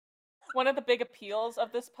one of the big appeals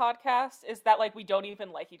of this podcast is that, like, we don't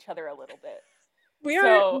even like each other a little bit. We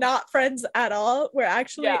are not friends at all. We're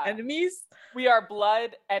actually enemies. We are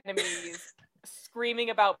blood enemies screaming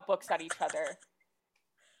about books at each other.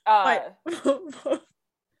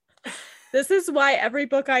 This is why every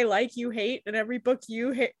book I like, you hate, and every book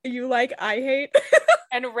you like, I hate.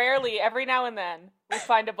 And rarely, every now and then, we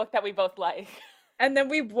find a book that we both like. And then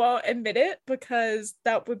we won't admit it because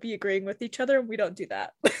that would be agreeing with each other, and we don't do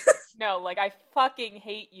that. No, like, I fucking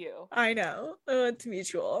hate you. I know. It's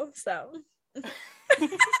mutual, so.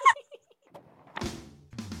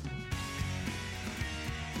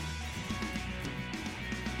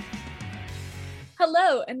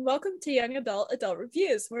 Hello, and welcome to Young Adult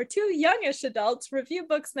Reviews, where two youngish adults review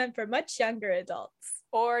books meant for much younger adults.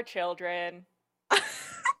 Or children.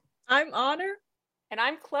 I'm Honor. And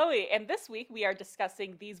I'm Chloe, and this week we are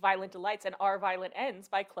discussing These Violent Delights and Our Violent Ends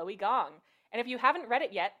by Chloe Gong. And if you haven't read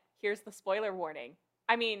it yet, here's the spoiler warning.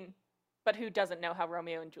 I mean, but who doesn't know how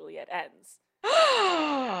Romeo and Juliet ends?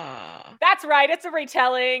 That's right, it's a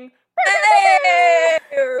retelling.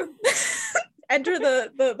 Enter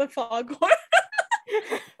the foghorn.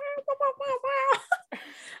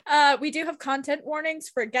 We do have content warnings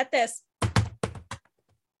for, get this,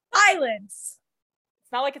 violence.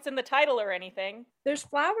 It's not like it's in the title or anything. There's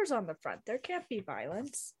flowers on the front. There can't be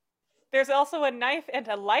violence. There's also a knife and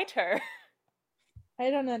a lighter. I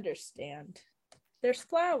don't understand. There's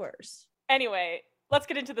flowers. Anyway, let's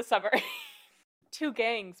get into the summary. Two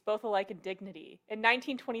gangs, both alike in dignity, in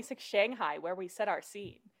 1926 Shanghai, where we set our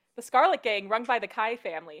scene. The Scarlet Gang, run by the Kai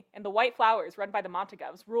family, and the White Flowers, run by the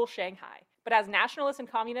Montagues, rule Shanghai. But as nationalist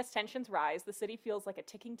and communist tensions rise, the city feels like a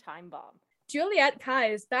ticking time bomb. Juliet Kai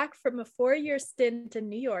is back from a 4-year stint in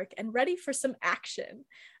New York and ready for some action.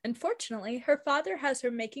 Unfortunately, her father has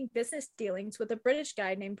her making business dealings with a British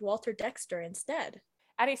guy named Walter Dexter instead.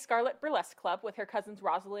 At a Scarlet Burlesque Club with her cousins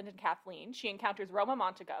Rosalind and Kathleen, she encounters Roma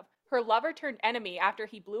Montague, her lover turned enemy after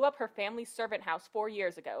he blew up her family's servant house 4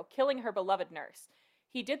 years ago, killing her beloved nurse.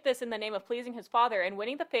 He did this in the name of pleasing his father and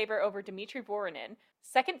winning the favor over Dmitry Voronin,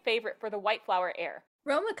 second favorite for the White Flower heir.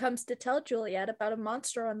 Roma comes to tell Juliet about a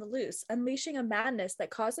monster on the loose, unleashing a madness that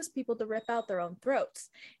causes people to rip out their own throats.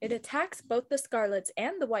 It attacks both the Scarlets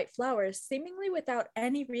and the White Flowers, seemingly without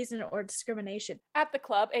any reason or discrimination. At the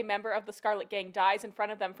club, a member of the Scarlet Gang dies in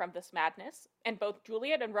front of them from this madness, and both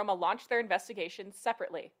Juliet and Roma launch their investigations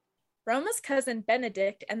separately. Roma's cousin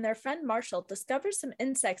Benedict and their friend Marshall discover some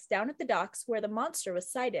insects down at the docks where the monster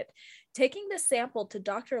was sighted. Taking the sample to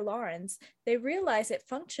Dr. Lawrence, they realize it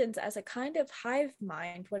functions as a kind of hive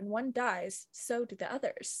mind. When one dies, so do the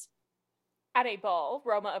others. At a ball,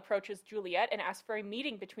 Roma approaches Juliet and asks for a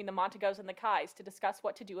meeting between the Montagues and the Kais to discuss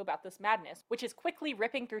what to do about this madness, which is quickly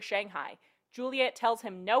ripping through Shanghai. Juliet tells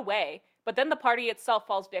him no way, but then the party itself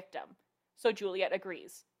falls victim. So Juliet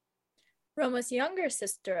agrees. Roma's younger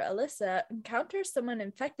sister, Alyssa, encounters someone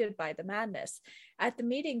infected by the madness. At the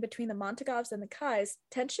meeting between the Montagues and the Kais,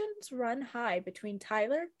 tensions run high between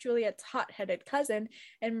Tyler, Juliet's hot-headed cousin,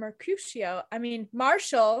 and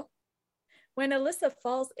Marshall, when Alyssa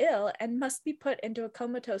falls ill and must be put into a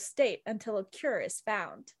comatose state until a cure is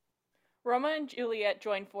found. Roma and Juliet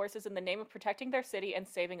join forces in the name of protecting their city and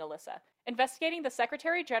saving Alyssa. Investigating the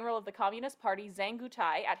Secretary General of the Communist Party, Zhang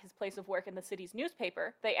Gutai, at his place of work in the city's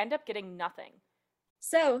newspaper, they end up getting nothing.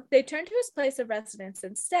 So, they turn to his place of residence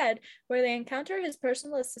instead, where they encounter his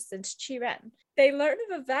personal assistant, Chi Ren. They learn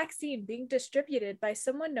of a vaccine being distributed by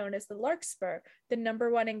someone known as the Larkspur, the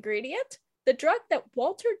number one ingredient, the drug that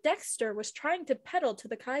Walter Dexter was trying to peddle to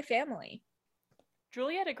the Kai family.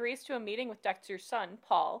 Juliet agrees to a meeting with Dexter's son,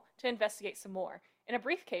 Paul, to investigate some more. In a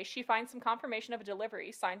briefcase, she finds some confirmation of a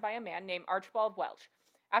delivery signed by a man named Archibald Welch.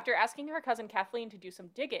 After asking her cousin Kathleen to do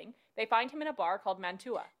some digging, they find him in a bar called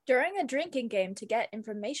Mantua. During a drinking game to get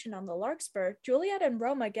information on the Larkspur, Juliet and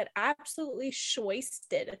Roma get absolutely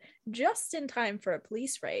shwasted, just in time for a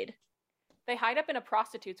police raid. They hide up in a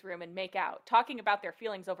prostitute's room and make out, talking about their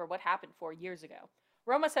feelings over what happened 4 years ago.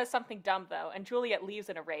 Roma says something dumb, though, and Juliet leaves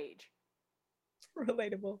in a rage.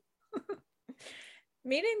 Relatable.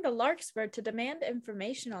 Meeting the Larkspur to demand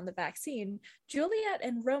information on the vaccine, Juliet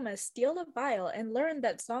and Roma steal a vial and learn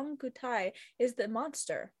that Zhang Gutai is the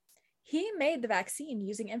monster. He made the vaccine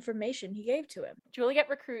using information he gave to him. Juliet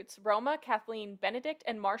recruits Roma, Kathleen, Benedict,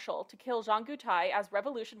 and Marshall to kill Zhang Gutai as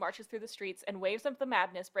revolution marches through the streets and waves of the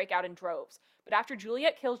madness break out in droves. But after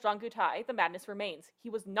Juliet kills Zhang Gutai, the madness remains. He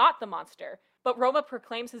was not the monster, but Roma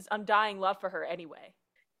proclaims his undying love for her anyway.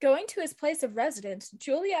 Going to his place of residence,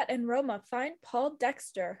 Juliet and Roma find Paul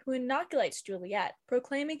Dexter, who inoculates Juliet,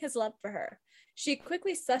 proclaiming his love for her. She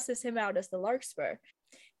quickly susses him out as the Larkspur.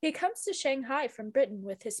 He comes to Shanghai from Britain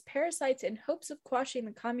with his parasites in hopes of quashing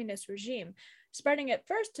the communist regime, spreading it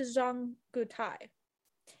first to Zhang Gutai.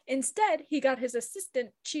 Instead, he got his assistant,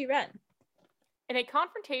 Qi Ren. In a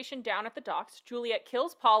confrontation down at the docks, Juliet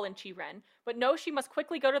kills Paul and Chi Ren, but knows she must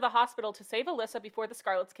quickly go to the hospital to save Alyssa before the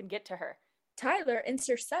Scarlets can get to her. Tyler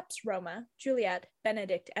intercepts Roma, Juliet,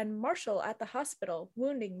 Benedict, and Marshall at the hospital,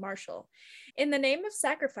 wounding Marshall. In the name of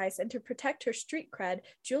sacrifice and to protect her street cred,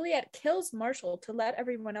 Juliet kills Marshall to let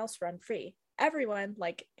everyone else run free. Everyone,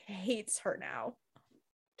 hates her now.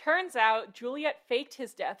 Turns out, Juliet faked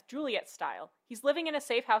his death Juliet style. He's living in a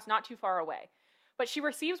safe house not too far away. But she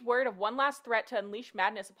receives word of one last threat to unleash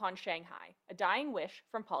madness upon Shanghai, a dying wish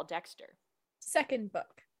from Paul Dexter. Second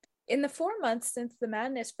book. In the 4 months since the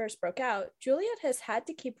madness first broke out, Juliet has had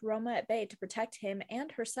to keep Roma at bay to protect him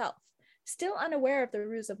and herself. Still unaware of the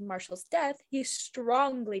ruse of Marshall's death, he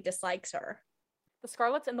strongly dislikes her. The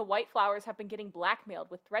Scarlets and the White Flowers have been getting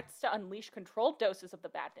blackmailed with threats to unleash controlled doses of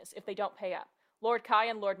the madness if they don't pay up. Lord Kai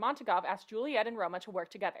and Lord Montagov ask Juliet and Roma to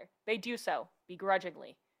work together. They do so,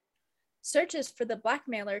 begrudgingly. Searches for the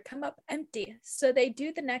blackmailer come up empty, so they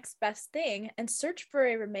do the next best thing and search for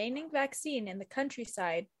a remaining vaccine in the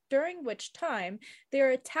countryside, during which time they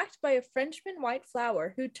are attacked by a Frenchman White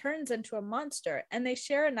Flower who turns into a monster, and they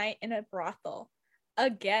share a night in a brothel.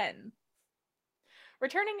 Again.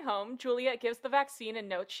 Returning home, Juliet gives the vaccine and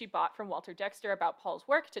notes she bought from Walter Dexter about Paul's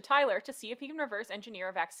work to Tyler to see if he can reverse engineer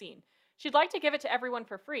a vaccine. She'd like to give it to everyone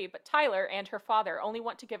for free, but Tyler and her father only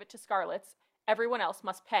want to give it to Scarlets. Everyone else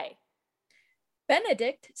must pay.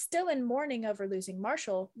 Benedict, still in mourning over losing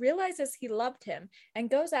Marshall, realizes he loved him and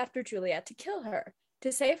goes after Juliet to kill her.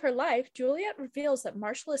 To save her life, Juliet reveals that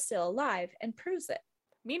Marshall is still alive and proves it.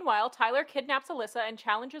 Meanwhile, Tyler kidnaps Alyssa and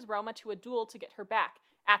challenges Roma to a duel to get her back.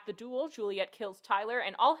 At the duel, Juliet kills Tyler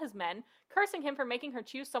and all his men, cursing him for making her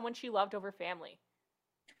choose someone she loved over family.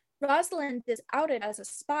 Rosalind is outed as a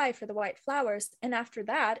spy for the White Flowers, and after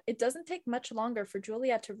that, it doesn't take much longer for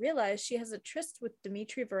Juliet to realize she has a tryst with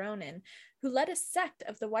Dmitri Voronin, who led a sect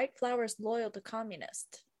of the White Flowers loyal to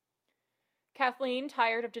communists. Kathleen,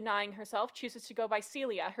 tired of denying herself, chooses to go by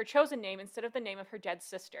Celia, her chosen name, instead of the name of her dead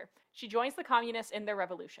sister. She joins the communists in their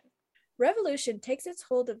revolution. Revolution takes its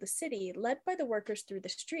hold of the city, led by the workers through the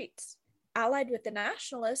streets. Allied with the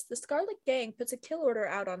Nationalists, the Scarlet Gang puts a kill order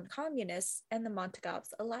out on communists and the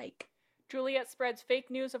Montagovs alike. Juliet spreads fake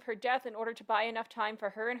news of her death in order to buy enough time for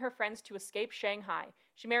her and her friends to escape Shanghai.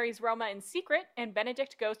 She marries Roma in secret, and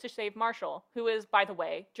Benedict goes to save Marshall, who is, by the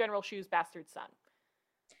way, General Shu's bastard son.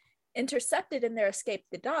 Intercepted in their escape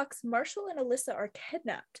to the docks, Marshall and Alyssa are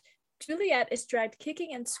kidnapped. Juliet is dragged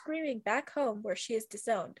kicking and screaming back home where she is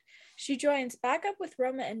disowned. She joins back up with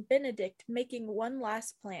Roma and Benedict, making one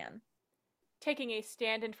last plan. Taking a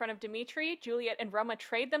stand in front of Dmitri, Juliet and Roma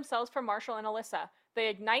trade themselves for Marshall and Alyssa. They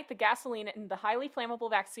ignite the gasoline in the highly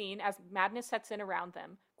flammable vaccine as madness sets in around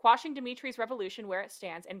them, quashing Dimitri's revolution where it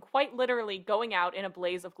stands and quite literally going out in a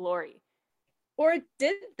blaze of glory. Or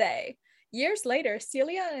did they? Years later,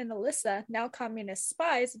 Celia and Alyssa, now communist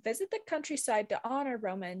spies, visit the countryside to honor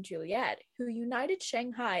Roma and Juliet, who united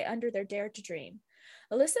Shanghai under their dare to dream.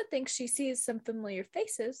 Alyssa thinks she sees some familiar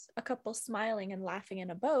faces, a couple smiling and laughing in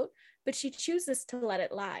a boat, but she chooses to let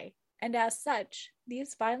it lie. And as such,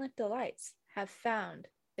 these violent delights have found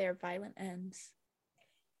their violent ends.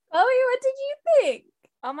 Chloe, what did you think?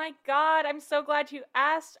 Oh my god, I'm so glad you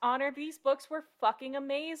asked, Honor. These books were fucking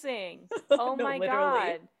amazing. Oh No, my literally.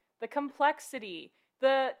 God. The complexity,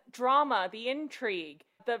 the drama, the intrigue,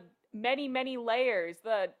 the many, many layers,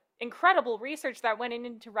 the incredible research that went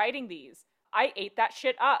into writing these. I ate that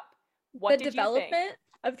shit up. What did you think? The development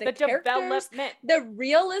of the characters, development. the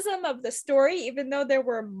realism of the story, even though there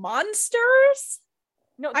were monsters.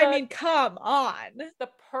 No, I mean, come on. The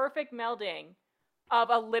perfect melding of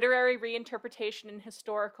a literary reinterpretation and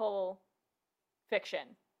historical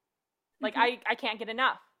fiction. Like, I can't get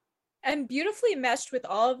enough. And beautifully meshed with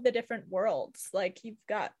all of the different worlds. Like, you've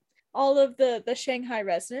got all of the Shanghai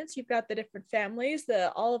residents, you've got the different families,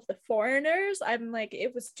 all of the foreigners. I'm like,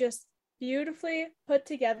 it was just beautifully put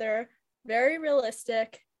together, very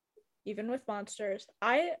realistic, even with monsters.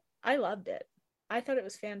 I loved it. I thought it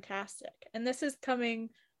was fantastic. And this is coming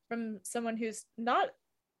from someone who's not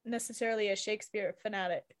necessarily a Shakespeare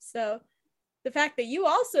fanatic. So the fact that you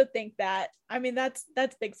also think that, I mean, that's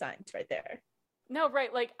big signs right there. No,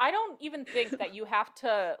 right. Like, I don't even think that you have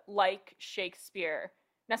to like Shakespeare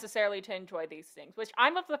necessarily to enjoy these things, which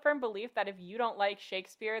I'm of the firm belief that if you don't like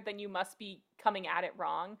Shakespeare, then you must be coming at it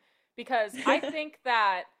wrong. Because I think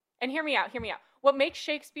that, and hear me out, what makes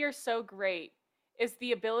Shakespeare so great is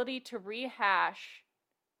the ability to rehash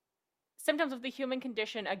symptoms of the human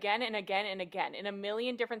condition again and again and again in a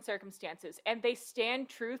million different circumstances, and they stand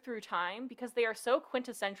true through time because they are so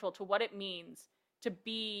quintessential to what it means to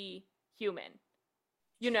be human.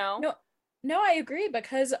 You know? No, I agree,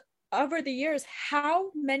 because over the years,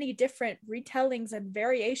 how many different retellings and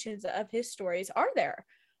variations of his stories are there?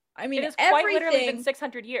 I mean, it has quite literally been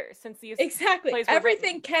 600 years since these exactly plays were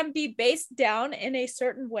everything written. can be based down in a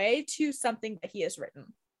certain way to something that he has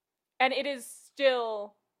written. And it is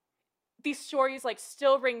still, these stories like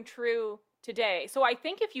still ring true today. So I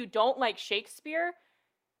think if you don't like Shakespeare,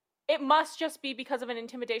 it must just be because of an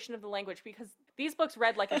intimidation of the language, because these books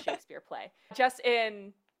read like a Shakespeare play. Just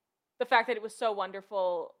in the fact that it was so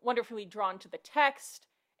wonderfully drawn to the text,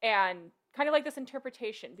 and kind of like this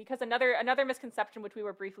interpretation. Because another misconception, which we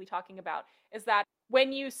were briefly talking about, is that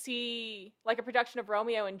when you see like a production of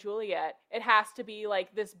Romeo and Juliet, it has to be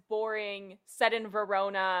like this boring, set in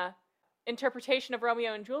Verona interpretation of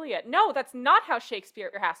Romeo and Juliet. No, that's not how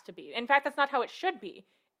Shakespeare has to be. In fact, that's not how it should be.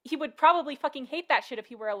 He would probably fucking hate that shit if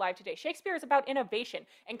he were alive today. Shakespeare is about innovation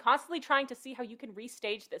and constantly trying to see how you can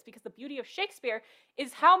restage this, because the beauty of Shakespeare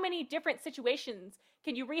is how many different situations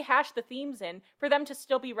can you rehash the themes in for them to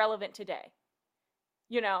still be relevant today.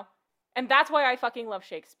 You know? And that's why I fucking love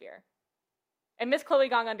Shakespeare. And Miss Chloe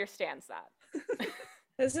Gong understands that.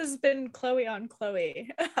 This has been Chloe on Chloe.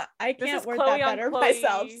 I can't word Chloe that better Chloe.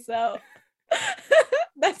 Myself, so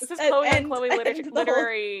this is Chloe on Chloe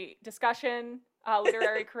literary discussion,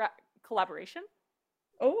 literary collaboration.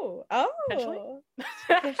 Oh,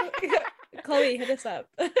 Chloe, hit us up.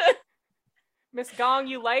 Miss Gong,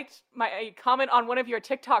 you liked my comment on one of your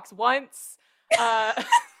TikToks once. My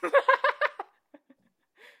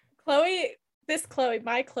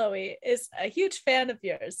Chloe is a huge fan of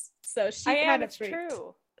yours, so she kind of freaked.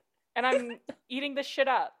 True. And I'm eating this shit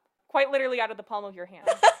up, quite literally out of the palm of your hand.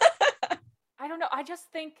 I don't know. I just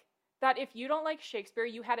think that if you don't like Shakespeare,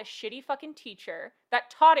 you had a shitty fucking teacher that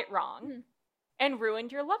taught it wrong and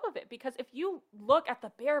ruined your love of it. Because if you look at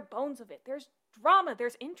the bare bones of it, there's drama,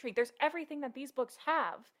 there's intrigue, there's everything that these books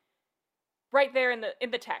have right there in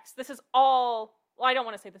the text. This is all, well, I don't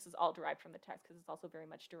want to say this is all derived from the text, because it's also very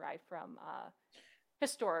much derived from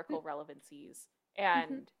historical relevancies,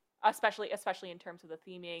 and especially in terms of the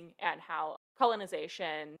theming and how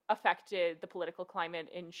colonization affected the political climate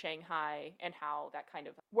in Shanghai, and how that kind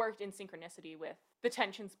of worked in synchronicity with the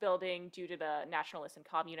tensions building due to the nationalist and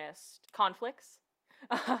communist conflicts.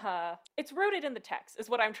 It's rooted in the text, is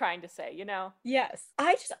what I'm trying to say, you know? Yes.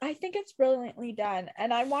 I think it's brilliantly done.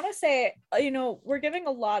 And I want to say, you know, we're giving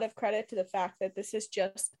a lot of credit to the fact that this is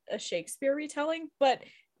just a Shakespeare retelling, but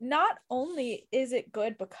not only is it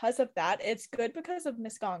good because of that, it's good because of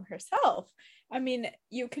Miss Gong herself. I mean,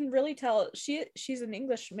 you can really tell she's an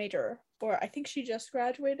English major, or I think she just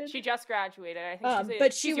graduated. She just graduated. I think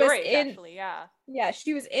but she's your age, actually, yeah. Yeah,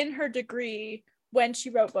 she was in her degree when she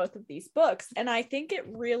wrote both of these books. And I think it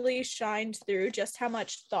really shined through just how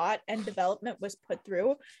much thought and development was put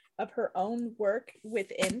through of her own work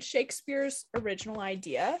within Shakespeare's original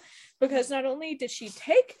idea. Because not only did she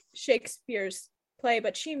take Shakespeare's play,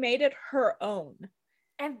 but she made it her own.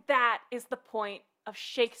 And that is the point of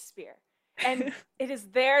Shakespeare. And it is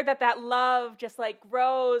there that love just like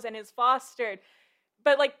grows and is fostered.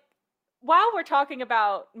 But like, while we're talking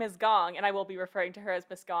about Ms. Gong, and I will be referring to her as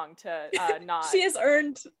Miss Gong to not... She has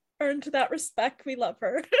earned that respect. We love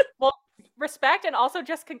her. Well, respect, and also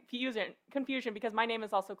just confusion, because my name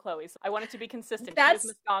is also Chloe, so I wanted to be consistent. That's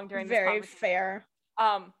Ms. Gong during this very fair.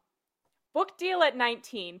 Book deal at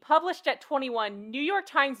 19, published at 21, New York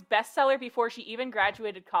Times bestseller before she even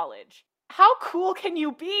graduated college. How cool can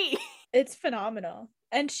you be? It's phenomenal.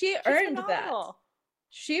 And she's earned phenomenal. That.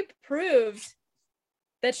 She proved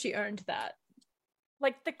that she earned that.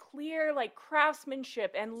 Like the clear like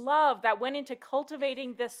craftsmanship and love that went into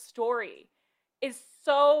cultivating this story is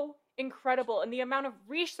so incredible, and the amount of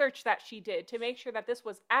research that she did to make sure that this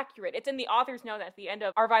was accurate. It's in the author's note at the end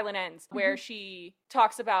of Our Violin Ends, where she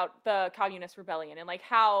talks about the Communist Rebellion and like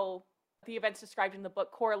how the events described in the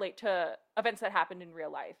book correlate to events that happened in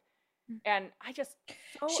real life. And I just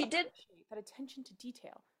appreciate that attention to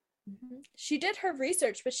detail. She did her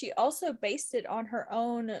research, but she also based it on her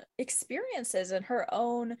own experiences and her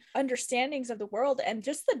own understandings of the world, and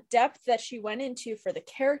just the depth that she went into for the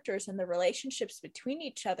characters and the relationships between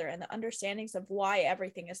each other and the understandings of why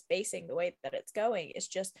everything is facing the way that it's going is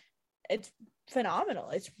just, it's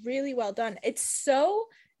phenomenal. It's really well done. It's so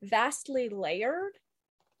vastly layered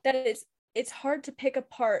that it's hard to pick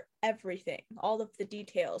apart everything, all of the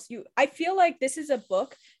details. I feel like this is a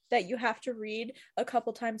book that you have to read a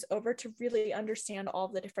couple times over to really understand all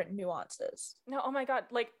the different nuances. No, oh my god,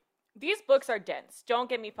 like These books are dense. Don't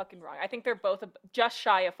get me fucking wrong. I think they're both just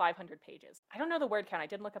shy of 500 pages. I don't know the word count. I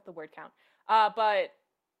didn't look up the word count. But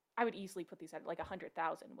I would easily put these at like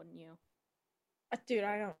 100,000, wouldn't you? Dude,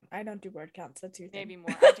 I don't do word counts. That's your thing. Maybe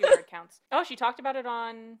more. I do word counts. Oh, she talked about it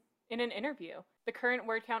in an interview. The current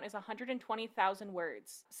word count is 120,000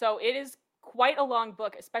 words. So it is quite a long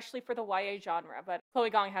book, especially for the YA genre. But Chloe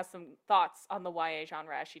Gong has some thoughts on the YA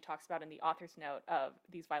genre, as she talks about in the author's note of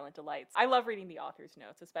These Violent Delights. I love reading the author's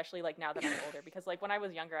notes, especially like now that I'm older, because like when I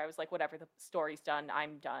was younger, I was like, whatever, the story's done,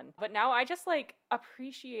 I'm done. But now I just like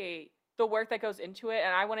appreciate the work that goes into it,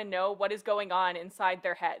 and I want to know what is going on inside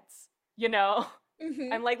their heads, you know?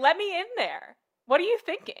 Mm-hmm. I'm like, let me in there. What are you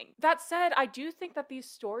thinking? That said, I do think that these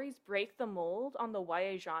stories break the mold on the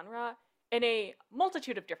YA genre in a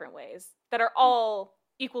multitude of different ways that are all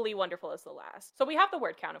equally wonderful as the last. So we have the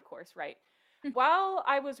word count, of course, right? While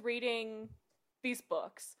I was reading these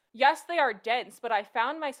books, yes, they are dense, but I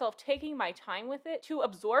found myself taking my time with it to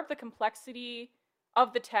absorb the complexity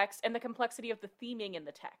of the text and the complexity of the theming in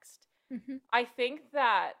the text. Mm-hmm. I think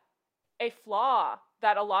that a flaw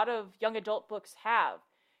that a lot of young adult books have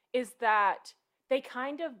is that they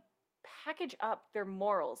kind of package up their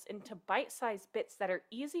morals into bite-sized bits that are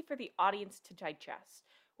easy for the audience to digest,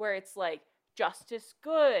 where it's like justice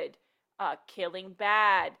good, killing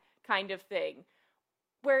bad kind of thing,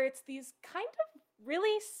 where it's these kind of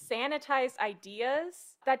really sanitized ideas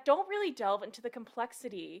that don't really delve into the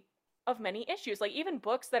complexity of many issues. Like even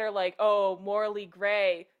books that are like, oh, morally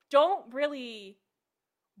gray, don't really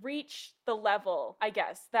reach the level, I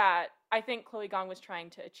guess, that I think Chloe Gong was trying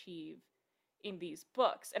to achieve in these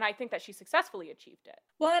books. And I think that she successfully achieved it.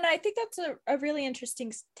 Well, and I think that's a really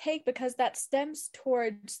interesting take, because that stems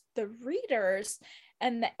towards the readers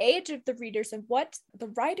and the age of the readers and what the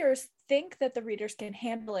writers think that the readers can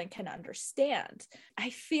handle and can understand. I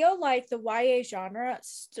feel like the YA genre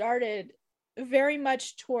started very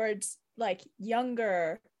much towards like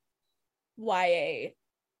younger YA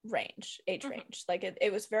age range. Like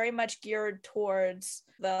it was very much geared towards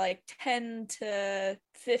the like 10 to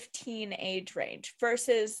 15 age range,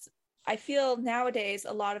 versus I feel nowadays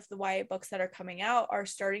a lot of the YA books that are coming out are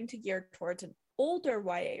starting to gear towards an older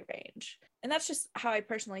YA range. And that's just how I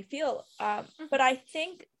personally feel. But I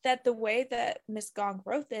think that the way that Miss Gong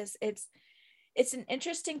wrote this, it's an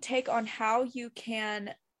interesting take on how you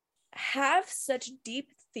can have such deep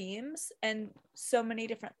themes and so many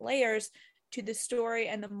different layers to the story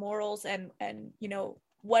and the morals and you know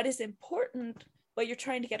what is important, what you're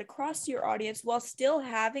trying to get across to your audience, while still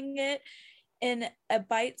having it in a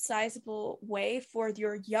bite-sizable way for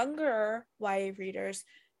your younger YA readers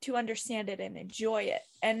to understand it and enjoy it.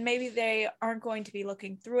 And maybe they aren't going to be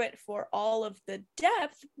looking through it for all of the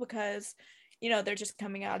depth because, you know, they're just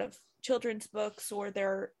coming out of children's books, or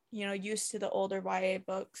they're, you know, used to the older YA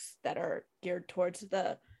books that are geared towards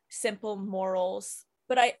the simple morals.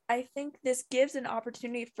 But I think this gives an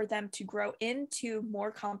opportunity for them to grow into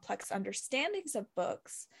more complex understandings of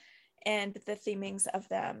books and the themings of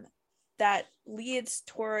them that leads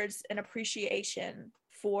towards an appreciation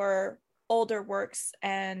for older works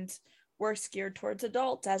and works geared towards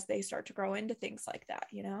adults as they start to grow into things like that,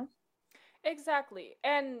 you know? Exactly.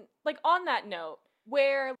 And like on that note,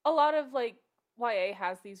 where a lot of like YA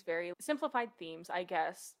has these very simplified themes, I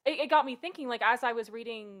guess, it got me thinking, like, as I was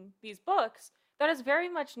reading these books, that is very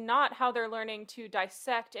much not how they're learning to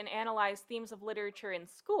dissect and analyze themes of literature in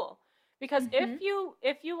school. Because if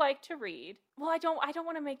you like to read, well, I don't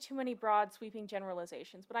want to make too many broad sweeping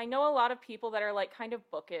generalizations, but I know a lot of people that are like kind of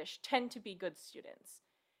bookish tend to be good students.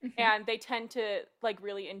 And they tend to like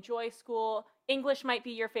really enjoy school. English might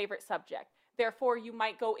be your favorite subject. Therefore, you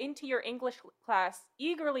might go into your English class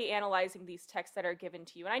eagerly analyzing these texts that are given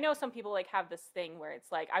to you. And I know some people like have this thing where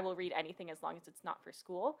it's like, I will read anything as long as it's not for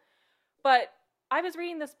school. But I was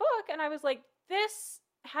reading this book and I was like, this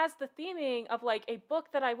has the theming of like a book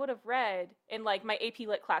that I would have read in like my AP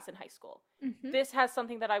Lit class in high school. This has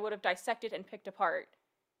something that I would have dissected and picked apart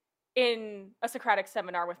in a Socratic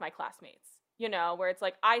seminar with my classmates, you know, where it's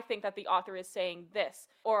like, I think that the author is saying this,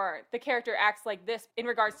 or the character acts like this in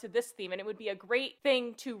regards to this theme. And it would be a great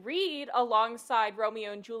thing to read alongside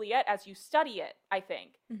Romeo and Juliet as you study it, I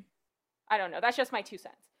think. I don't know. That's just my 2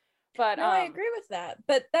 cents. But no, I agree with that.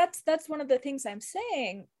 But that's one of the things I'm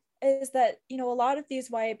saying is that, you know, a lot of these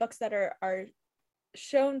YA books that are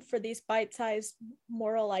shown for these bite-sized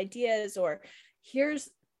moral ideas, or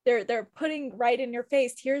they're putting right in your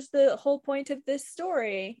face, here's the whole point of this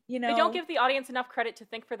story, you know. They don't give the audience enough credit to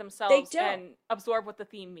think for themselves and absorb what the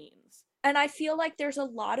theme means. And I feel like there's a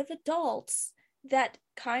lot of adults that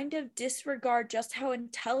kind of disregard just how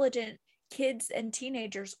intelligent kids and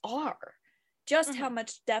teenagers are. just how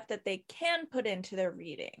much depth that they can put into their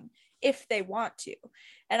reading if they want to.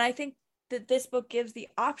 And I think that this book gives the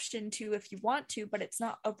option to if you want to, but it's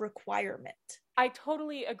not a requirement. I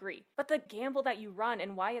totally agree. But the gamble that you run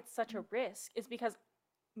and why it's such a risk is because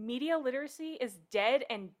media literacy is dead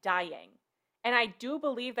and dying. And I do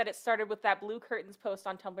believe that it started with that Blue Curtains post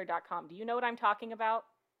on Tumblr.com. Do you know what I'm talking about?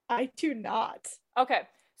 I do not. Okay.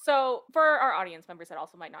 So for our audience members that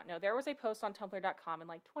also might not know, there was a post on Tumblr.com in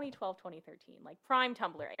like 2012, 2013, like prime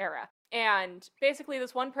Tumblr era. And basically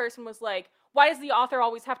this one person was like, why does the author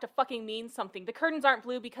always have to fucking mean something? The curtains aren't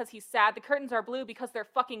blue because he's sad. The curtains are blue because they're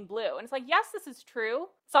fucking blue. And it's like, yes, this is true.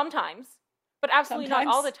 Sometimes. But absolutely not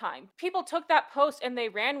all the time. People took that post and they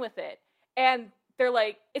ran with it. And they're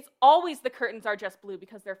like, it's always the curtains are just blue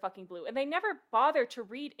because they're fucking blue. And they never bother to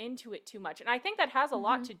read into it too much. And I think that has a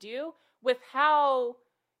lot to do with how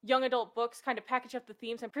young adult books kind of package up the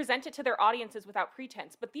themes and present it to their audiences without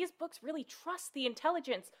pretense. But these books really trust the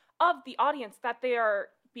intelligence of the audience that they are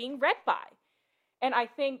being read by. And I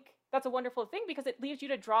think that's a wonderful thing because it leaves you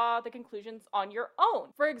to draw the conclusions on your own.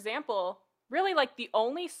 For example, really like the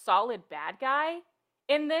only solid bad guy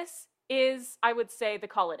in this is, I would say, the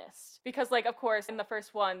colonist. Because, like, of course, in the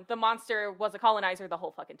first one, the monster was a colonizer the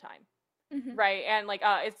whole fucking time. Right? And, like,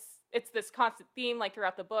 it's this constant theme, like,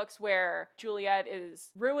 throughout the books where Juliet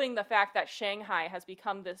is ruining the fact that Shanghai has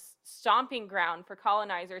become this stomping ground for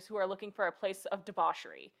colonizers who are looking for a place of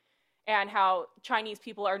debauchery. And how Chinese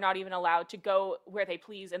people are not even allowed to go where they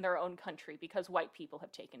please in their own country because white people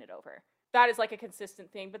have taken it over. That is like a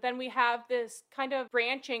consistent thing. But then we have this kind of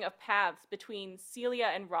branching of paths between Celia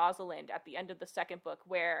and Rosalind at the end of the second book,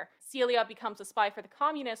 where Celia becomes a spy for the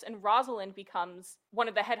communists and Rosalind becomes one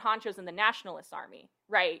of the head honchos in the nationalist army,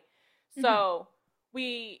 right? So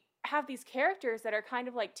we have these characters that are kind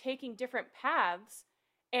of like taking different paths,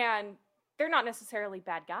 and they're not necessarily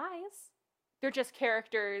bad guys. They're just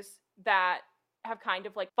characters that have kind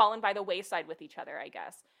of like fallen by the wayside with each other, I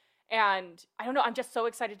guess. And I don't know, I'm just so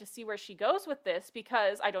excited to see where she goes with this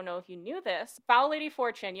because I don't know if you knew this. Foul Lady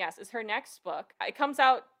Fortune, yes, is her next book. It comes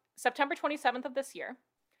out September 27th of this year.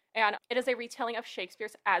 And it is a retelling of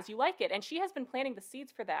Shakespeare's As You Like It. And she has been planting the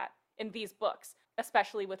seeds for that in these books,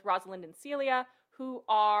 especially with Rosalind and Celia, who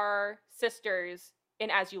are sisters in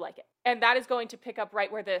As You Like It. And that is going to pick up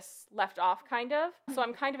right where this left off, kind of. So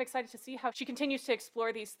I'm kind of excited to see how she continues to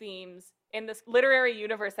explore these themes in this literary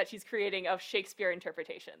universe that she's creating of Shakespeare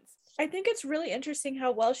interpretations. I think it's really interesting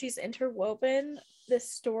how well she's interwoven this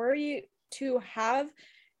story to have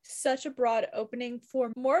such a broad opening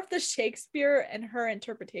for more of the Shakespeare and her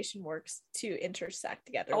interpretation works to intersect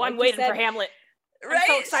together. Oh, like I'm waiting for Hamlet. Right? I'm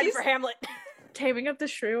so excited for Hamlet. Taming of the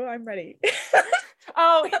Shrew, I'm ready.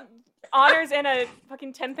 Oh, Honor's in a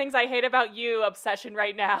fucking 10 Things I Hate About You obsession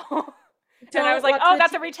right now. And I was like, oh,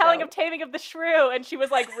 that's a retelling of Taming of the Shrew. And she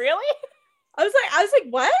was like, really? I was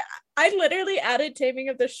like, what? I literally added Taming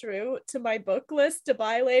of the Shrew to my book list to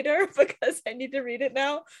buy later because I need to read it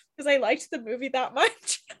now because I liked the movie that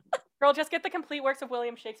much. Girl, just get the complete works of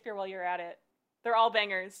William Shakespeare while you're at it. They're all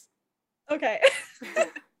bangers. Okay.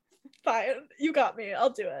 Fine. You got me. I'll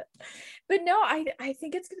do it. But no, I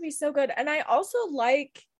think it's going to be so good. And I also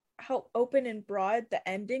like how open and broad the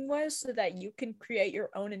ending was so that you can create your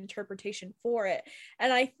own interpretation for it.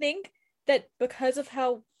 And I think that because of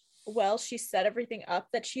how well she set everything up,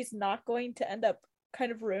 that she's not going to end up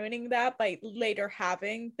kind of ruining that by later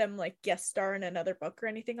having them like guest star in another book or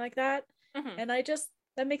anything like that. And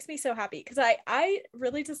that makes me so happy because I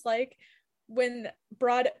really just like when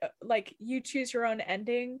broad, like you choose your own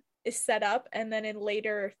ending is set up and then in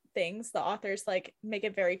later things the authors like make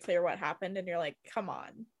it very clear what happened and you're like, come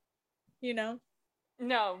on, you know?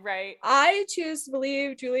 No, right. I choose to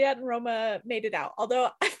believe Juliet and Roma made it out, although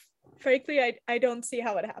frankly I don't see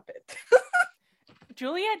how it happened.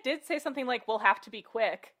 Juliet did say something like, we'll have to be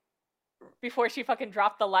quick, before she fucking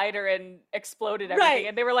dropped the lighter and exploded everything. Right.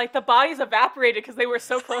 And they were like, the bodies evaporated because they were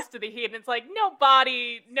so close to the heat. And it's like, no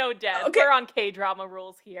body, no death. Okay. We're on K-drama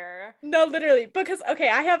rules here. No, literally. Because, okay,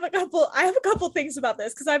 I have a couple things about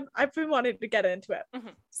this because I've been wanting to get into it.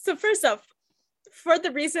 So first off, for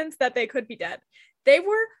the reasons that they could be dead, they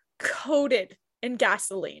were coated in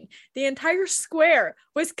gasoline. The entire square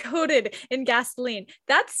was coated in gasoline.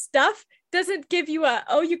 That stuff doesn't give you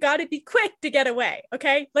you gotta be quick to get away,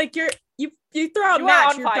 okay? Like you throw a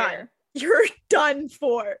match, you're done. You're done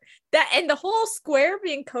for that. And the whole square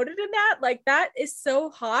being coated in that, like that is so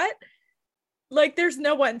hot. Like there's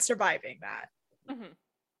no one surviving that.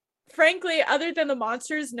 Frankly, other than the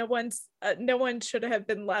monsters, no one should have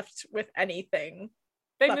been left with anything.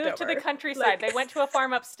 They moved to the countryside. They went to a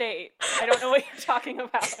farm upstate. I don't know what you're talking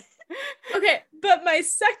about. Okay, but my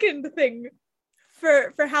second thing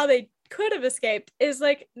for how they could have escaped is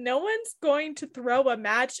like no one's going to throw a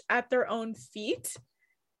match at their own feet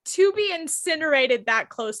to be incinerated that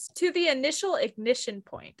close to the initial ignition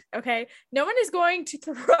point. Okay, no one is going to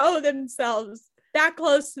throw themselves that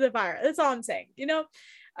close to the fire. That's all I'm saying, you know.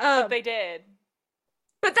 But they did.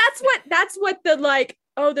 But that's what the like,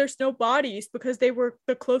 oh, there's no bodies because they were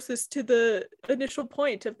the closest to the initial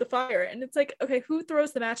point of the fire. And it's like, okay, who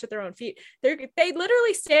throws the match at their own feet? They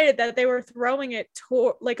literally stated that they were throwing it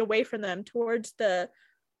like away from them towards the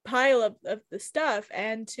pile of the stuff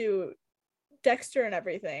and to Dexter and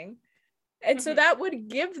everything. And so that would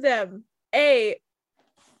give them a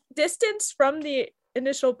distance from the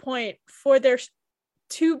initial point for their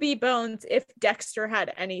to be bones if Dexter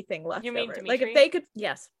had anything left. You mean over. Dimitri? Like if they could,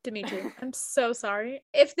 yes, Dimitri. I'm so sorry.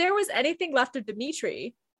 If there was anything left of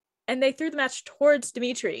Dimitri and they threw the match towards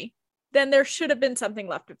Dimitri, then there should have been something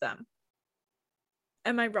left of them.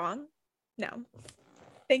 Am I wrong? No.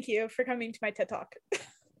 Thank you for coming to my TED Talk.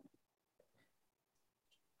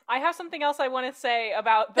 I have something else I want to say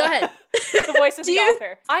about Go ahead. the voice of the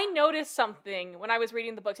author. I noticed something when I was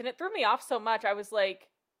reading the books, and it threw me off so much. I was like,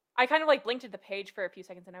 I kind of like blinked at the page for a few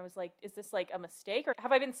seconds and I was like, is this like a mistake or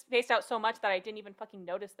have I been spaced out so much that I didn't even fucking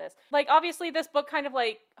notice this? Like, obviously this book kind of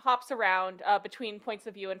like hops around between points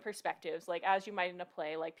of view and perspectives, like as you might in a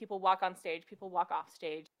play, like people walk on stage, people walk off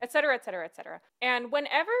stage, etc., etc., etc. And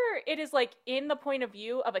whenever it is like in the point of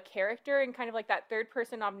view of a character and kind of like that third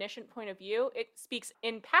person omniscient point of view, it speaks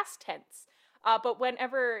in past tense. But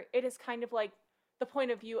whenever it is kind of like the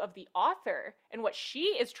point of view of the author and what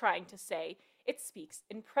she is trying to say, it speaks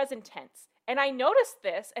in present tense. And I noticed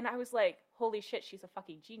this and I was like, holy shit, she's a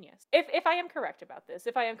fucking genius. If I am correct about this,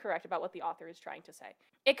 if I am correct about what the author is trying to say,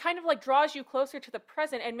 it kind of like draws you closer to the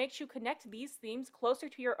present and makes you connect these themes closer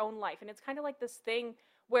to your own life. And it's kind of like this thing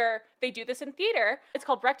where they do this in theater. It's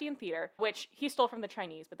called Brechtian theater, which he stole from the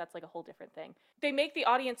Chinese, but that's like a whole different thing. They make the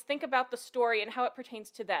audience think about the story and how it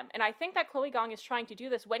pertains to them. And I think that Chloe Gong is trying to do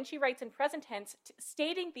this when she writes in present tense,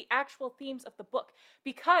 stating the actual themes of the book,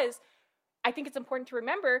 because I think it's important to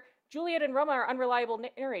remember Juliet and Roma are unreliable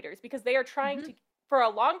narrators because they are trying to, for a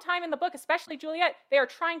long time in the book, especially Juliet, they are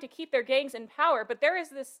trying to keep their gangs in power. But there is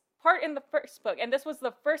this part in the first book, and this was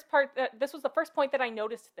the first point that I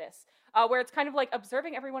noticed this, where it's kind of like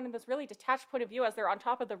observing everyone in this really detached point of view as they're on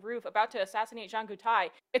top of the roof about to assassinate Zhang Gutai.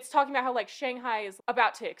 It's talking about how like Shanghai is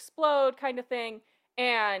about to explode kind of thing,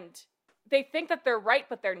 and they think that they're right,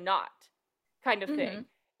 but they're not kind of thing.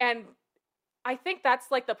 And I think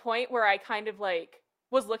that's like the point where I kind of like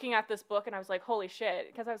was looking at this book and I was like, holy shit.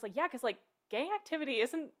 Because I was like, yeah, because like gang activity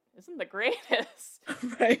isn't the greatest.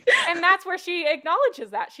 Right. And that's where she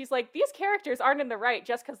acknowledges that. She's like, these characters aren't in the right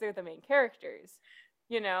just because they're the main characters,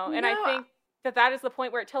 you know? And I think that is the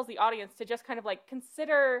point where it tells the audience to just kind of like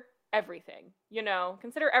consider everything, you know?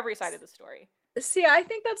 Consider every side of the story. See, I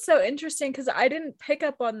think that's so interesting because I didn't pick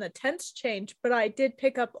up on the tense change, but I did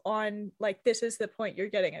pick up on like, this is the point you're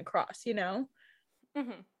getting across, you know?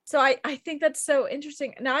 So I think that's so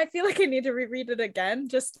interesting. Now I feel like I need to reread it again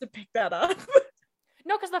just to pick that up.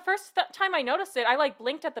 No, because the first time I noticed it, I like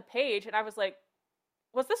blinked at the page and I was like,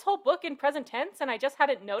 was this whole book in present tense? And I just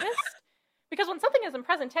hadn't noticed. Because when something is in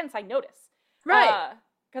present tense, I notice. Right.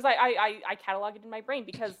 Because I catalog it in my brain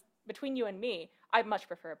because between you and me, I much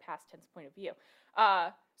prefer a past tense point of view.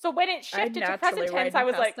 So when it shifted to present tense, I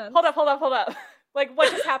was like, hold up. Like,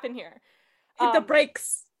 what just happened here? Hit the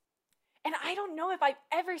brakes. And I don't know if I've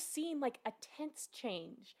ever seen like a tense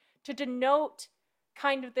change to denote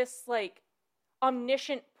kind of this like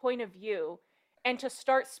omniscient point of view and to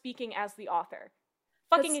start speaking as the author.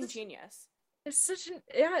 Fucking ingenious. It's such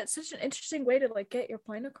an interesting way to like get your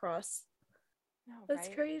point across. No, that's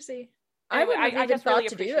right? crazy. Anyway, I just really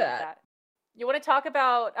appreciate that. You want to talk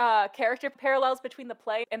about character parallels between the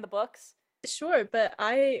play and the books? Sure, but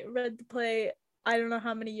I read the play I don't know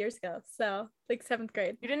how many years ago, so like 7th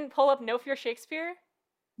grade. You didn't pull up No Fear Shakespeare?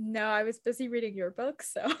 No, I was busy reading your book,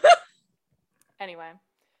 so. Anyway,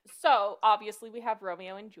 so obviously we have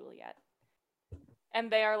Romeo and Juliet. And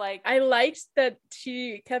they are like... I liked that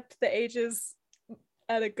she kept the ages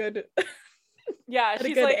at a good... Yeah,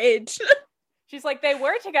 she's a good age. She's like, they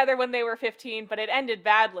were together when they were 15, but it ended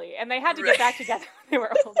badly. And they had to get back together when they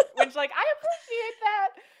were older. Which, like, I appreciate that.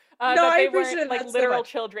 No, that I they appreciate weren't, like, that literal so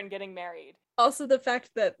children getting married. Also, the fact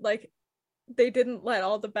that, like, they didn't let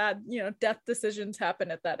all the bad, you know, death decisions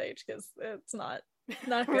happen at that age, because it's not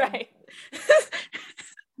good. Right.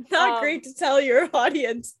 Not great to tell your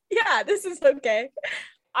audience, yeah, this is okay.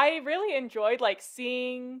 I really enjoyed, like,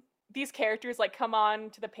 seeing these characters, like, come on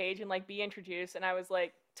to the page and, like, be introduced, and I was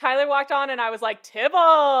like, Tyler walked on, and I was like,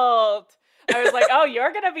 Tybalt! I was like, oh,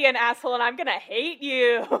 you're gonna be an asshole and I'm gonna hate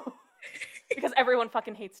you. Because everyone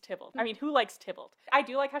fucking hates Tybalt. I mean, who likes Tybalt? I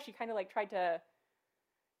do like how she kind of like tried to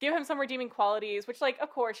give him some redeeming qualities, which, like, of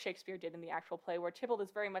course Shakespeare did in the actual play, where Tybalt is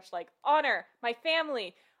very much like, honor, my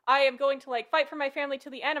family. I am going to, like, fight for my family to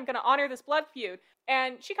the end. I'm going to honor this blood feud.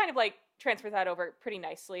 And she kind of, like, transfers that over pretty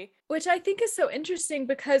nicely. Which I think is so interesting,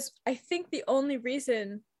 because I think the only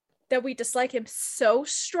reason that we dislike him so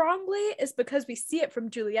strongly is because we see it from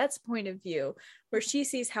Juliet's point of view, where she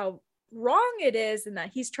sees how wrong it is and that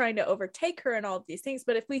he's trying to overtake her and all of these things.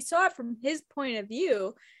 But if we saw it from his point of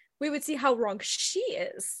view, we would see how wrong she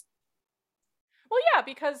is. Well, yeah,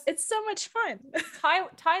 because it's so much fun.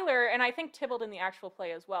 Tyler, and I think Tybalt in the actual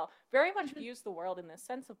play as well, very much views the world in this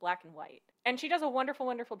sense of black and white. And she does a wonderful,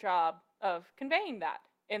 wonderful job of conveying that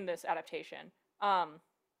in this adaptation.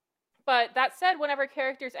 But that said, whenever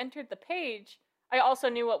characters entered the page, I also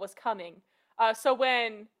knew what was coming. So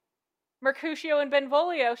when Mercutio and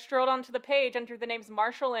Benvolio strolled onto the page under the names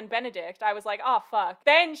Marshall and Benedict, I was like, oh, fuck.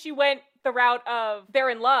 Then she went the route of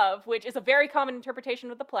they're in love, which is a very common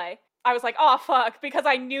interpretation of the play. I was like, oh, fuck, because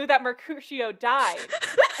I knew that Mercutio died.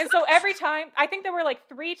 And so every time, I think there were like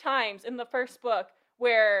 3 times in the first book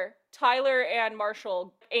where Tyler and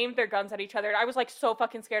Marshall aimed their guns at each other. And I was like so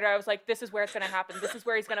fucking scared. I was like, this is where it's going to happen. This is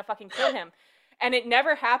where he's going to fucking kill him. And it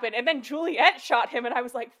never happened. And then Juliet shot him and I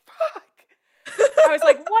was like, fuck. I was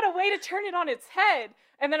like, what a way to turn it on its head.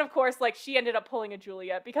 And then, of course, like, she ended up pulling a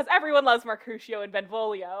Juliet because everyone loves Mercutio and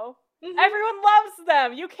Benvolio. Mm-hmm. Everyone loves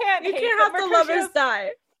them. You can't have the lovers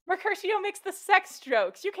die. Mercutio makes the sex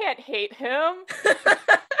jokes. You can't hate him.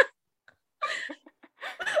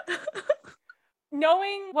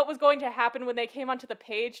 Knowing what was going to happen when they came onto the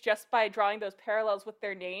page just by drawing those parallels with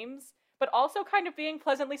their names, but also kind of being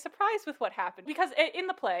pleasantly surprised with what happened. Because in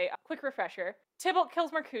the play, quick refresher, Tybalt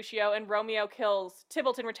kills Mercutio and Romeo kills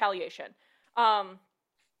Tybalt in retaliation.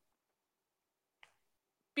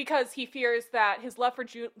 Because he fears that his love for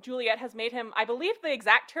Juliet has made him, I believe the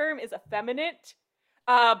exact term is effeminate,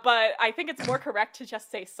 but I think it's more correct to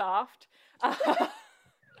just say soft.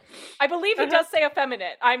 I believe he does say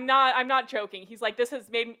effeminate. I'm not joking. He's like, this has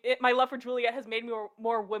made my love for Juliet has made me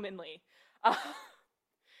more womanly.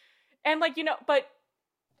 And like, you know, but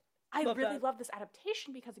I really love this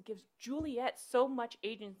adaptation because it gives Juliet so much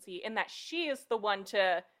agency in that she is the one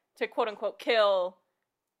to quote unquote kill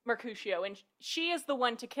Mercutio, and she is the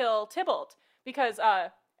one to kill Tybalt, because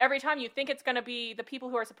every time you think it's going to be the people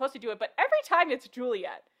who are supposed to do it, but every time it's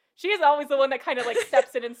Juliet. She is always the one that kind of like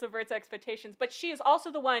steps in and subverts expectations, but she is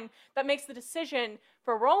also the one that makes the decision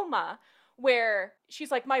for Roma, where she's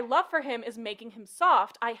like, my love for him is making him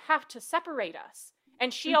soft. I have to separate us.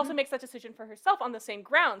 And she also makes that decision for herself on the same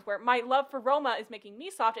grounds, where my love for Roma is making me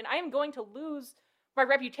soft, and I am going to lose my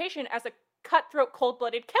reputation as a cutthroat,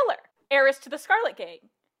 cold-blooded killer, heiress to the Scarlet Gang,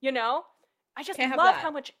 you know? I just love how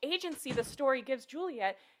much agency the story gives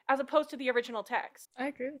Juliet, as opposed to the original text. I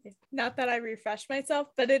agree with you. Not that I refreshed myself,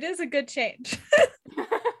 but it is a good change. No,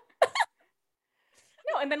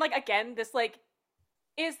 and then, like, again, this, like,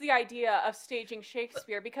 is the idea of staging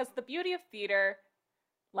Shakespeare, because the beauty of theater...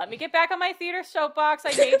 Let me get back on my theater soapbox.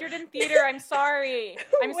 I majored in theater. I'm sorry.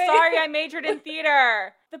 Sorry I majored in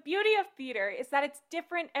theater. The beauty of theater is that it's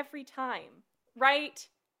different every time, right?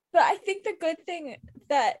 But I think the good thing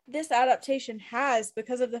that this adaptation has,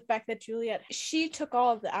 because of the fact that Juliet, she took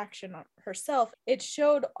all of the action on herself, it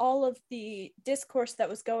showed all of the discourse that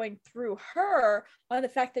was going through her on the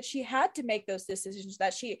fact that she had to make those decisions,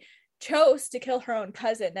 that she chose to kill her own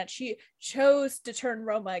cousin, that she chose to turn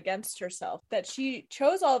Roma against herself, that she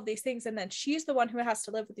chose all of these things, and then she's the one who has to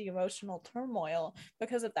live with the emotional turmoil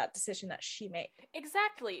because of that decision that she made.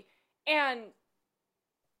 Exactly. And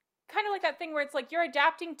kind of like that thing where it's like you're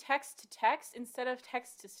adapting text to text instead of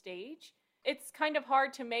text to stage. It's kind of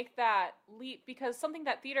hard to make that leap, because something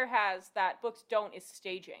that theater has that books don't is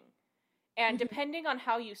staging. And depending on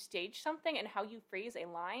how you stage something and how you phrase a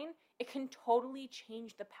line, it can totally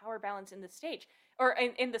change the power balance in the stage or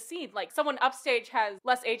in the scene. Like, someone upstage has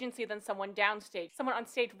less agency than someone downstage. Someone on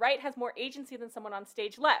stage right has more agency than someone on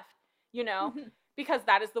stage left, you know, because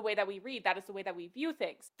that is the way that we read. That is the way that we view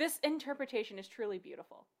things. This interpretation is truly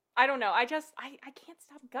beautiful. I don't know. I can't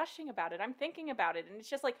stop gushing about it. I'm thinking about it. And it's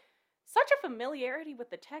just like, such a familiarity with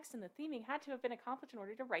the text and the theming had to have been accomplished in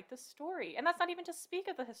order to write this story. And that's not even to speak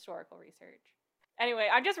of the historical research. Anyway,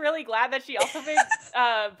 I'm just really glad that she also made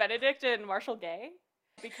Benedict and Marshall gay.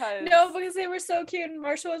 Because they were so cute, and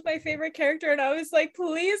Marshall was my favorite character, and I was like,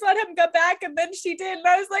 please let him go back, and then she did, and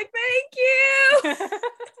I was like, thank you!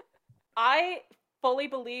 I fully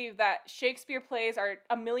believe that Shakespeare plays are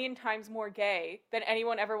a million times more gay than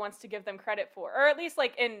anyone ever wants to give them credit for, or at least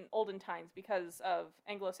like in olden times because of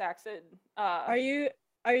Anglo-Saxon. Are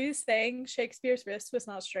you saying Shakespeare's wrist was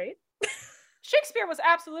not straight? Shakespeare was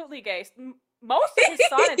absolutely gay. Most of his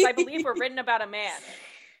sonnets, I believe, were written about a man.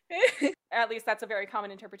 At least that's a very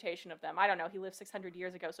common interpretation of them. I don't know. He lived 600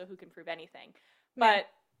 years ago, so who can prove anything? But yeah.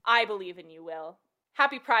 I believe in you, Will.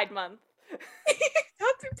 Happy Pride Month.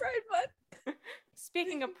 Happy Pride Month.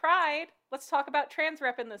 Speaking of pride, let's talk about trans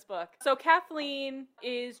rep in this book. So Kathleen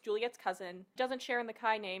is Juliet's cousin. Doesn't share in the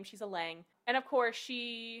Kai name. She's a Lang. And of course,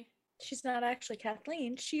 she's not actually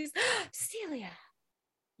Kathleen. She's Celia.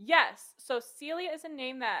 Yes. So Celia is a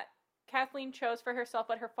name that Kathleen chose for herself,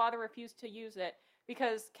 but her father refused to use it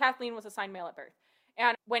because Kathleen was assigned male at birth.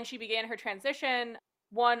 And when she began her transition,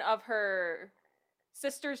 one of her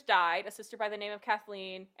sisters died, a sister by the name of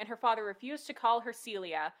Kathleen, and her father refused to call her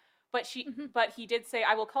Celia. But he did say,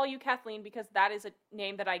 I will call you Kathleen because that is a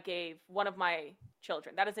name that I gave one of my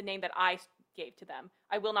children. That is a name that I gave to them.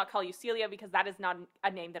 I will not call you Celia because that is not a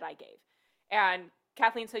name that I gave. And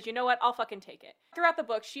Kathleen says, you know what? I'll fucking take it. Throughout the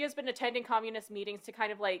book, she has been attending communist meetings to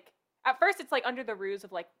kind of like, at first it's like under the ruse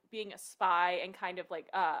of like being a spy and kind of like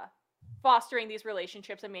fostering these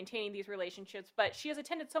relationships and maintaining these relationships, but she has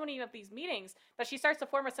attended so many of these meetings that she starts to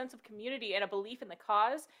form a sense of community and a belief in the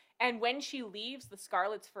cause. And when she leaves the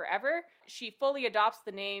Scarlets forever, she fully adopts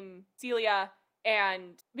the name Celia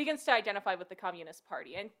and begins to identify with the Communist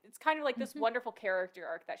Party. And it's kind of like this wonderful character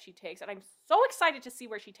arc that she takes. And I'm so excited to see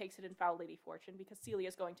where she takes it in Foul Lady Fortune, because Celia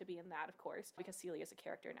is going to be in that, of course, because Celia is a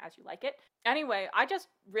character in As You Like It. Anyway, I just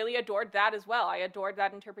really adored that as well. I adored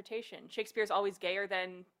that interpretation. Shakespeare's always gayer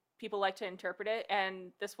than people like to interpret it,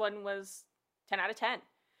 and this one was 10 out of 10.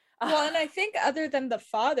 Well, and I think other than the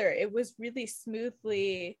father, it was really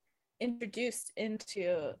smoothly introduced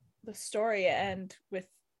into the story and with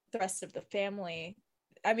the rest of the family.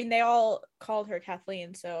 I mean, they all called her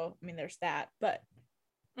Kathleen, so I mean, there's that, but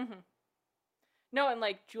no, and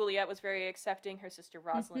like Juliet was very accepting, her sister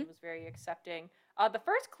Rosalind was very accepting. The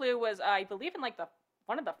first clue was, I believe, in like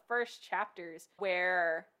one of the first chapters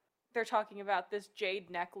where they're talking about this jade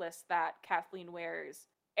necklace that Kathleen wears,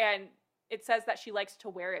 and it says that she likes to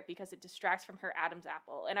wear it because it distracts from her Adam's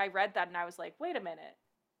apple. And I read that and I was like, wait a minute,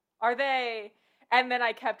 are they? And then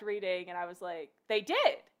I kept reading and I was like, they did.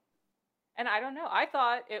 And I don't know, I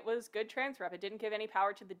thought it was good trans rep. It didn't give any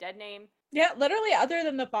power to the dead name. Yeah, literally, other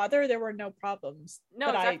than the father, there were no problems. No,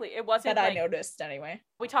 exactly. It wasn't that I noticed anyway.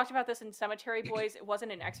 We talked about this in Cemetery Boys. It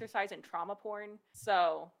wasn't an exercise in trauma porn.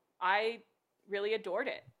 So I really adored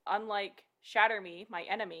it. Unlike Shatter Me, My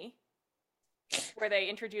Enemy, where they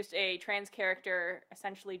introduced a trans character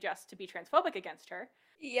essentially just to be transphobic against her.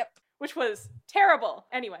 Yep. Which was terrible.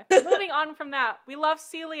 Anyway, moving on from that, we love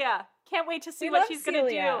Celia. Can't wait to see what she's going to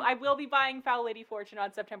do. I will be buying Foul Lady Fortune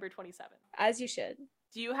on September 27th. As you should.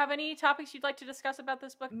 Do you have any topics you'd like to discuss about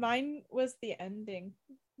this book? Mine was the ending,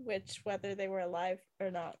 which whether they were alive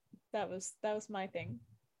or not. That was my thing.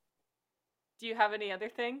 Do you have any other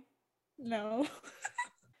thing? No.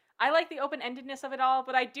 I like the open-endedness of it all,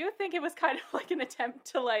 but I do think it was kind of like an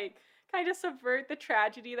attempt to like kind of subvert the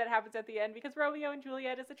tragedy that happens at the end, because Romeo and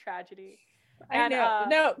Juliet is a tragedy. I know.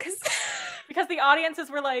 No, because the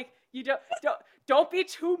audiences were like, you don't be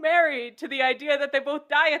too married to the idea that they both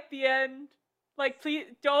die at the end. Like, please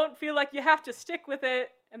don't feel like you have to stick with it.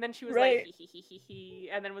 And then she was like, he,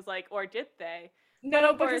 and then was like, or did they?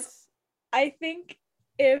 No, because I think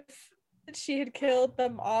if she had killed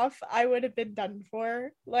them off, I would have been done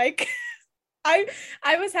for. Like, I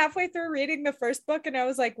was halfway through reading the first book and I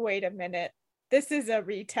was like, wait a minute, this is a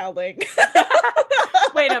retelling.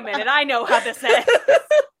 Wait a minute, I know how this ends.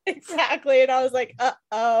 Exactly. And I was like,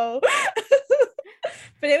 uh-oh.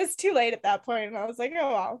 But it was too late at that point, and I was like,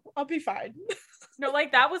 oh well, I'll be fine. No,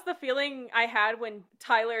 like that was the feeling I had when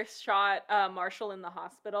Tyler shot Marshall in the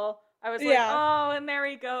hospital. I was like, oh, and there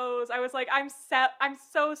he goes. I was like, I'm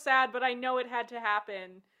so sad, but I know it had to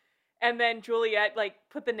happen. And then Juliet like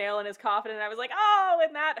put the nail in his coffin, and I was like, oh,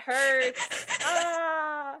 and that hurts.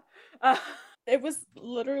 It was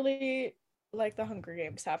literally like the Hunger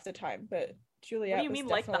Games half the time, but Juliet was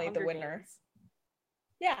definitely the winner. Games?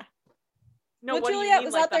 Yeah. No, well, Juliet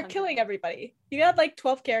was out there killing everybody. You had like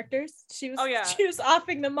 12 characters. She was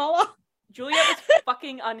offing them all off. Juliet was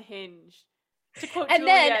fucking unhinged. To quote and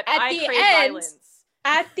Juliet, then I crave violence.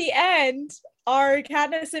 At the end, our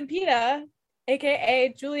Katniss and Peeta,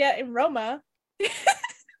 aka Juliet and Roma,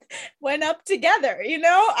 went up together, you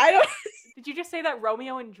know? I don't Did you just say that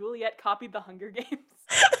Romeo and Juliet copied the Hunger Games?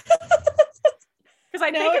 Because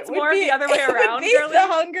I think it's more the other way around, girlie. The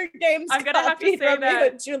Hunger Games. I'm gonna have to say Romeo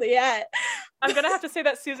that and Juliet. I'm gonna have to say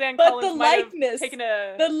that Suzanne But Collins the might have likeness, taken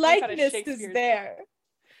a the leaf out of likeness is Shakespeare's there.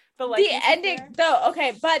 The The likeness is ending, there? though,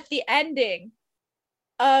 okay, but the ending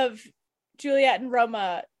of Juliet and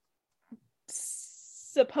Roma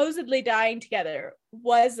supposedly dying together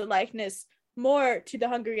was a likeness more to the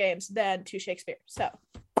Hunger Games than to Shakespeare. So,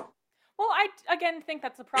 Well, I again think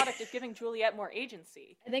that's a product of giving Juliet more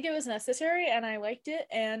agency. I think it was necessary, and I liked it,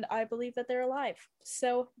 and I believe that they're alive.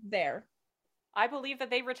 So, there. I believe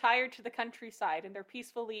that they retired to the countryside and they're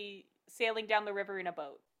peacefully sailing down the river in a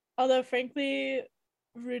boat. Although, frankly,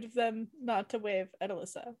 rude of them not to wave at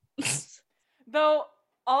Alyssa. Though,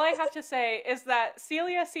 all I have to say is that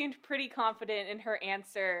Celia seemed pretty confident in her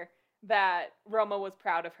answer that Roma was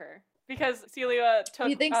proud of her. Because Celia took...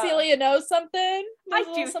 You think Celia knows something? I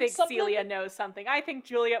do think Celia knows something. I think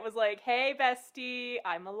Juliet was like, hey, bestie,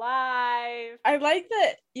 I'm alive. I like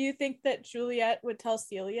that you think that Juliet would tell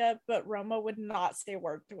Celia, but Roma would not say a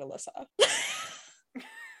word to Alyssa.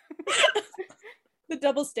 The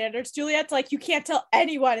double standards. Juliet's like, you can't tell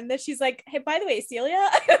anyone. And then she's like, hey, by the way, Celia,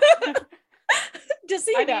 just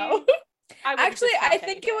so you know. Actually, I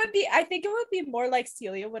think it would be more like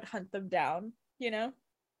Celia would hunt them down, you know?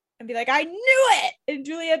 And be like, I knew it! And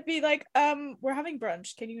Juliet'd be like, we're having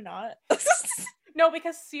brunch. Can you not? No,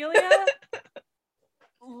 because Celia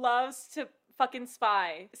loves to fucking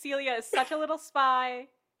spy. Celia is such a little spy.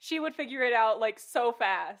 She would figure it out, like, so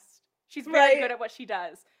fast. She's very good at what she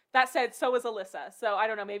does. That said, so is Alyssa. So, I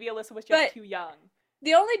don't know, maybe Alyssa was just too young.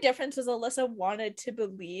 The only difference is Alyssa wanted to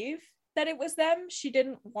believe that it was them. She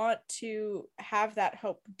didn't want to have that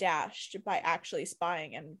hope dashed by actually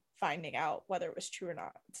spying and finding out whether it was true or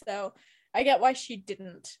not. So I get why she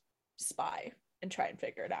didn't spy and try and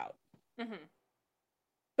figure it out. Mm-hmm.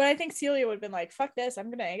 But I think Celia would have been like, fuck this,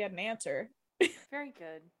 I'm gonna get an answer. Very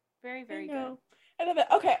good. Very, very good. I love it.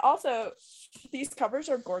 Okay, also, these covers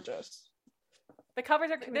are gorgeous. The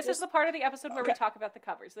covers are... This is the part of the episode where we talk about the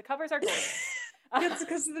covers. The covers are gorgeous. It's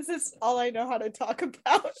because this is all I know how to talk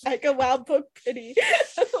about. I go, wow, book pity.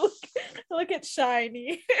 look at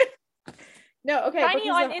Shiny. No, okay. Shiny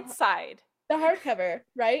on inside. The hardcover,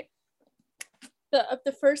 right?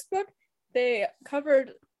 The first book, they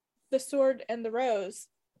covered the sword and the rose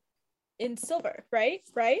in silver, right?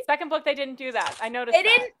 Second book, they didn't do that. I noticed It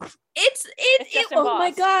didn't. It's oh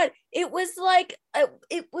my god! It was like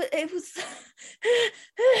it was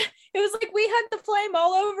like We Hunt the Flame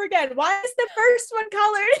all over again. Why is the first one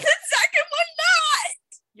colored and the second one not?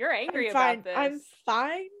 You're angry about this.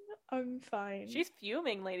 I'm fine. She's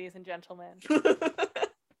fuming, ladies and gentlemen.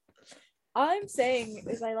 All I'm saying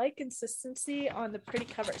is I like consistency on the pretty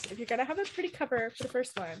covers. If you're gonna have a pretty cover for the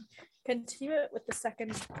first one, continue it with the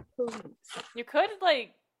second, please. You could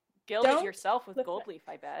like gild it yourself with gold leaf,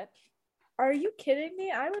 I bet. Are you kidding me?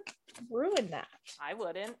 I would ruin that. I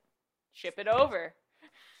wouldn't. Ship it over.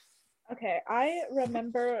 Okay, I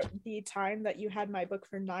remember the time that you had my book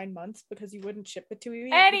for 9 months because you wouldn't ship it to me.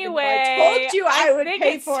 Anyway, I told you I would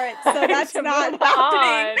pay for it, so that's not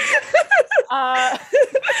happening.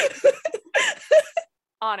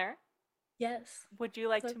 Honor. Yes. Would you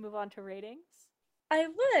like to move on to ratings? I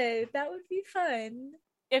would. That would be fun.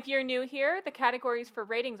 If you're new here, the categories for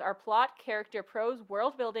ratings are plot, character, prose,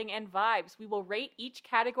 world building, and vibes. We will rate each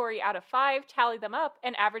category out of 5, tally them up,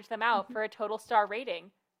 and average them out for a total star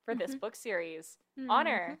rating for this book series.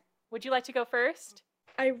 Honor, would you like to go first?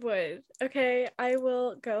 I would. Okay, I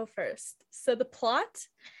will go first. So the plot,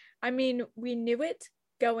 I mean, we knew it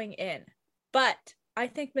going in, but I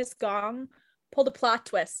think Miss Gong pulled a plot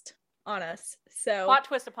twist on us. So plot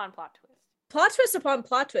twist upon plot twist. Plot twist upon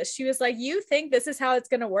plot twist. She was like, you think this is how it's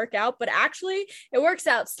going to work out, but actually it works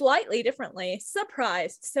out slightly differently.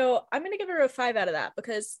 Surprise. So I'm going to give her a 5 out of that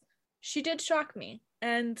because she did shock me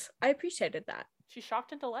and I appreciated that. She's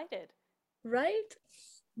shocked and delighted. Right?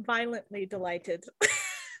 Violently delighted.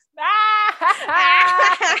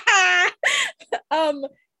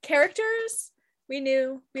 Characters we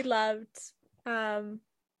knew, we loved.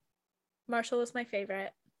 Marshall was my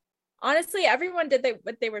favorite. Honestly, everyone did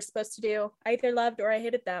what they were supposed to do. I either loved or I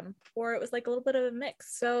hated them, or it was like a little bit of a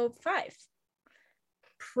mix. So 5.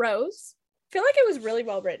 Prose, I feel like it was really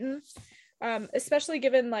well written, especially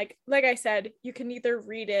given like I said, you can either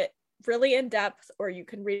read it really in depth or you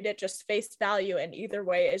can read it just face value, and either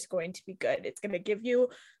way is going to be good. It's going to give you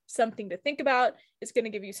something to think about. It's going to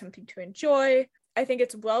give you something to enjoy. I think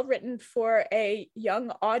it's well written for a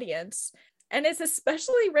young audience, and it's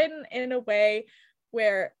especially written in a way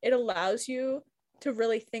where it allows you to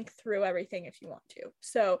really think through everything if you want to.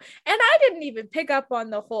 So, and I didn't even pick up on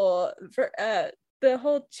the whole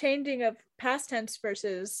changing of past tense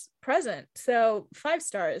versus present. So 5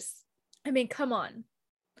 stars. I mean, come on.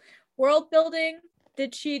 World building,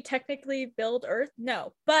 did she technically build Earth?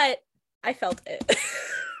 No, but I felt it.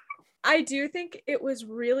 I do think it was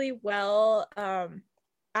really well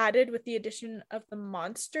added with the addition of the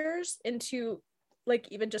monsters into like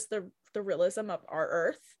even just the realism of our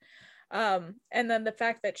Earth. And then the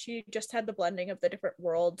fact that she just had the blending of the different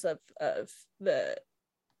worlds of the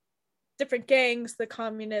different gangs, the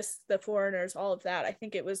communists, the foreigners, all of that. I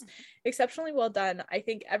think it was exceptionally well done. I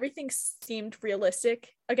think everything seemed realistic.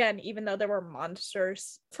 Again, even though there were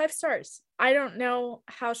monsters. 5 stars. I don't know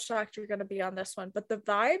how shocked you're going to be on this one, but the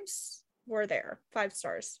vibes were there. 5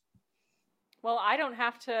 stars. Well, I don't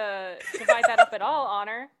have to divide that up at all,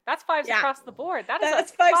 Honor. That's 5s across the board.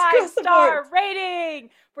 That's a 5-star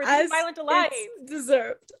rating for These Violent Delights.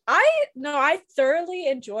 Deserved. I thoroughly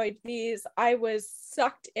enjoyed these. I was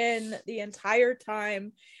sucked in the entire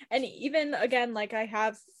time. And even again, like I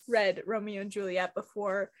have read Romeo and Juliet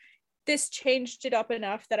before, this changed it up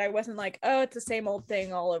enough that I wasn't like, oh, it's the same old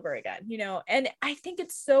thing all over again, you know? And I think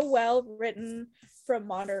it's so well written for a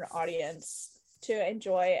modern audience to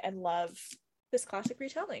enjoy and love this classic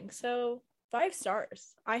retelling. So 5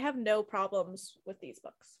 stars. I have no problems with these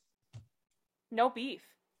books. No beef.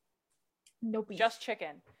 No beef. Just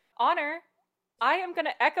chicken. Honor, I am going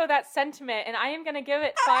to echo that sentiment and I am going to give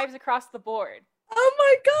it 5s across the board. Oh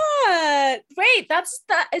my god. Wait,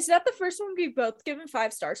 is that the first one we've both given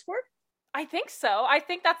 5 stars for? I think so. I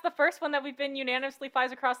think that's the first one that we've been unanimously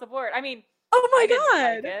 5s across the board. I mean, oh my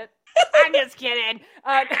god. I'm just kidding.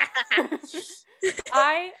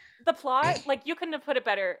 The plot, like, you couldn't have put it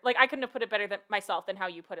better. Like, I couldn't have put it better than myself than how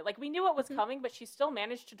you put it. Like, we knew what was coming, but she still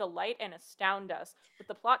managed to delight and astound us with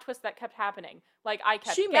the plot twist that kept happening. Like, I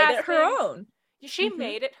kept She made it her own. She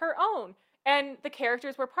made it her own. And the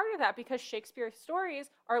characters were part of that because Shakespeare's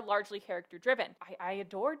stories are largely character-driven. I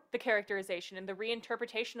adored the characterization and the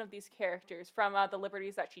reinterpretation of these characters from the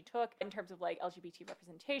liberties that she took in terms of, like, LGBT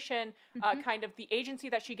representation, kind of the agency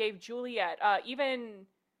that she gave Juliet, even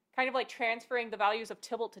kind of like transferring the values of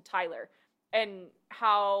Tybalt to Tyler, and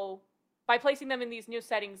how by placing them in these new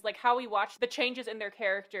settings, like how we watch the changes in their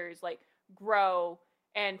characters like grow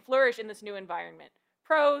and flourish in this new environment.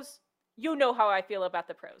 Prose, you know how I feel about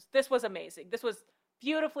the prose. This was amazing. This was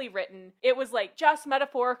beautifully written. It was like just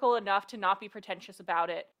metaphorical enough to not be pretentious about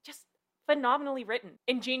it. Just phenomenally written,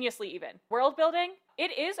 ingeniously even. World building,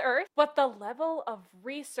 it is Earth, but the level of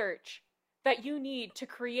research that you need to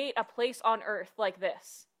create a place on Earth like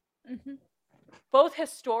this, both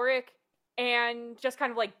historic and just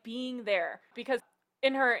kind of like being there, because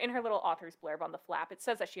in her little author's blurb on the flap, it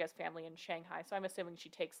says that she has family in Shanghai, so I'm assuming she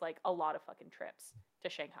takes like a lot of fucking trips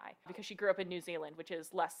to Shanghai because she grew up in New Zealand, which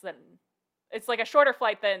is it's like a shorter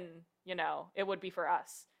flight than, you know, it would be for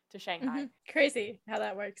us to Shanghai. Crazy how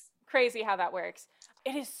that works.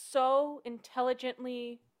 It is so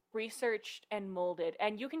intelligently researched and molded,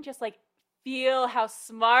 and you can just like feel how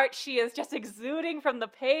smart she is just exuding from the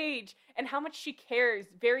page, and how much she cares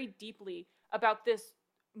very deeply about this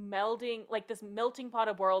melding, like this melting pot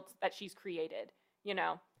of worlds that she's created, you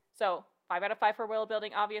know? So 5 out of 5 for world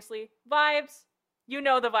building, obviously. Vibes, you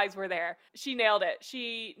know the vibes were there. She nailed it.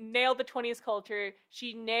 She nailed the 20s culture.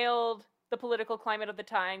 She nailed the political climate of the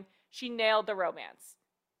time. She nailed the romance.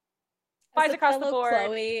 5s across the board.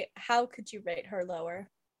 Chloe, how could you rate her lower?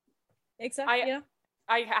 Exactly.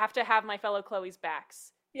 I have to have my fellow Chloe's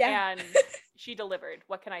backs. Yeah. And she delivered.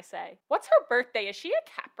 What can I say? What's her birthday? Is she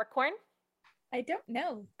a Capricorn? I don't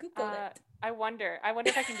know. Google it. I wonder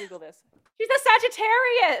if I can Google this. She's a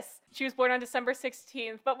Sagittarius! She was born on December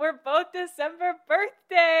 16th, but we're both December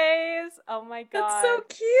birthdays! Oh my god. That's so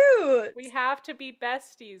cute! We have to be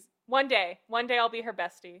besties. One day I'll be her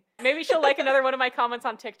bestie. Maybe she'll like another one of my comments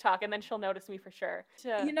on TikTok, and then she'll notice me for sure.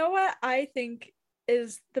 You know what I think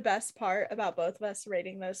is the best part about both of us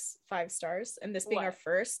rating this 5 stars, and this being our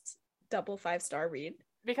first double 5-star read?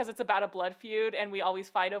 Because it's about a blood feud and we always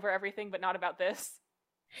fight over everything, but not about this.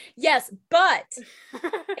 Yes, but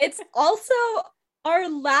it's also our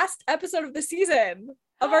last episode of the season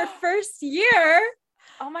of our first year.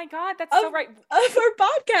 Oh my god, that's so right. Of our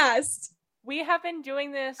podcast. We have been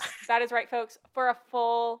doing this, that is right, folks, for a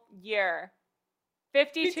full year.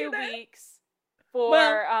 52 weeks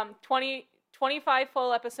for 25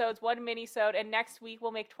 full episodes, 1 mini-sode, and next week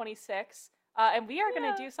we'll make 26. And we are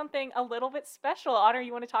going to do something a little bit special. Honor,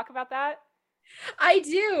 you want to talk about that? I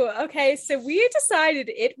do. Okay, so we decided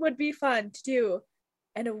it would be fun to do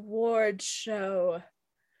an award show,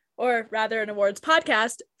 or rather an awards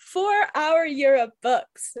podcast for our year of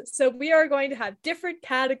books. So we are going to have different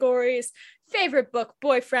categories: favorite book,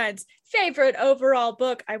 boyfriends, favorite overall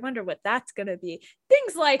book. I wonder what that's going to be.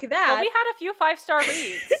 Things like that. Well, we had a few 5-star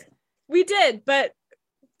reads. We did, but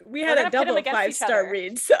we had a double 5-star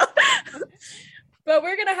read. So but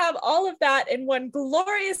we're going to have all of that in one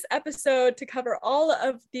glorious episode to cover all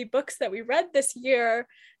of the books that we read this year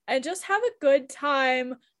and just have a good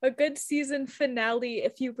time, a good season finale,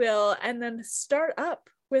 if you will, and then start up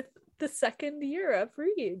with the second year of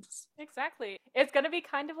reads. Exactly. It's going to be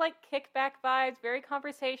kind of like kickback vibes, very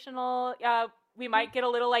conversational. We might get a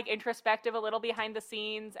little like introspective, a little behind the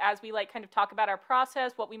scenes as we like kind of talk about our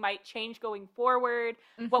process, what we might change going forward,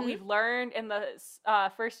 what we've learned in the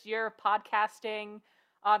first year of podcasting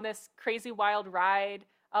on this crazy wild ride,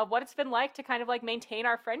 what it's been like to kind of like maintain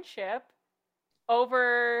our friendship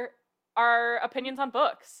over our opinions on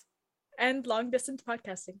books. And long distance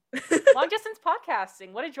podcasting. Long distance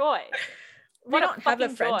podcasting. What a joy. We don't have a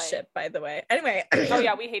friendship, by the way. Anyway. Oh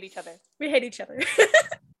yeah, we hate each other. We hate each other.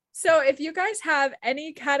 So if you guys have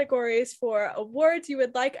any categories for awards you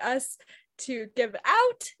would like us to give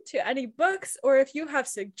out to any books, or if you have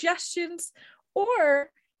suggestions,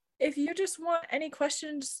 or if you just want any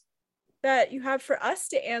questions that you have for us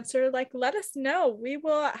to answer, like let us know. We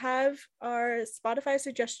will have our Spotify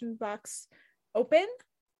suggestion box open.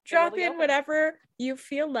 Drop in whatever you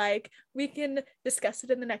feel like. We can discuss it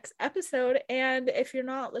in the next episode. And if you're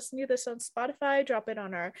not listening to this on Spotify, drop it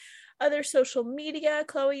on our other social media.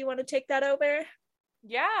 Chloe, you want to take that over?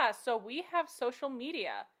 Yeah, so we have social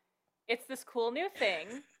media. It's this cool new thing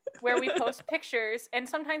where we post pictures and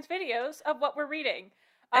sometimes videos of what we're reading.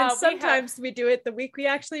 And sometimes we do it the week we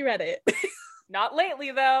actually read it. Not lately,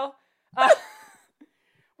 though.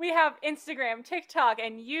 We have Instagram, TikTok,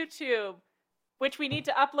 and YouTube, which we need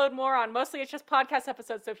to upload more on. Mostly it's just podcast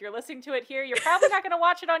episodes, so if you're listening to it here, you're probably not going to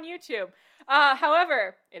watch it on YouTube.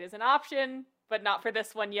 However, it is an option, but not for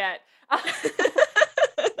this one yet.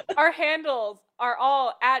 Our handles are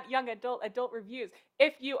all at Young Adult Reviews.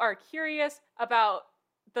 If you are curious about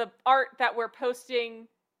the art that we're posting,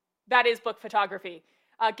 that is book photography.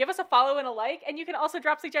 Give us a follow and a like, and you can also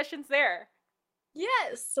drop suggestions there.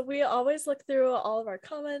 Yes, so we always look through all of our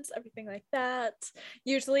comments, everything like that.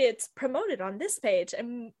 Usually it's promoted on this page,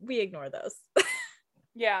 and we ignore those.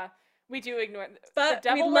 Yeah, we do ignore. But the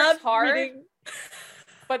devil we works love hard, reading.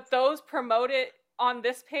 But those promoted on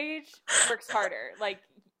this page works harder. Like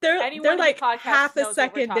they're like half a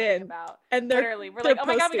second in, about. And they're literally we're like, oh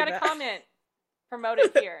my god, we got a comment. Promote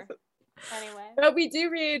it here. Anyway, but we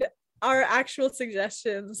do read our actual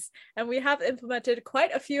suggestions, and we have implemented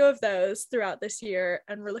quite a few of those throughout this year,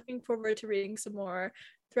 and we're looking forward to reading some more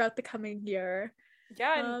throughout the coming year.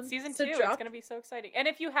 Yeah, and season 2, it's going to be so exciting. And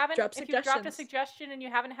if you dropped a suggestion and you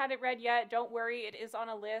haven't had it read yet, don't worry, it is on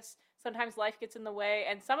a list. Sometimes life gets in the way,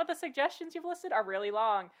 and some of the suggestions you've listed are really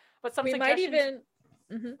long, but some suggestions...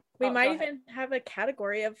 We might even have a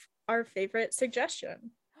category of our favorite suggestion.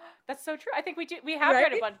 That's so true. I think we do. We have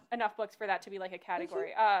read enough books for that to be like a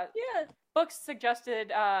category. Yeah. Books suggested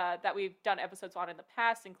that we've done episodes on in the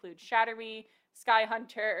past include Shatter Me, Sky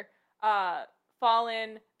Hunter,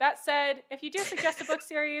 Fallen. That said, if you do suggest a book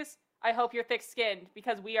series, I hope you're thick-skinned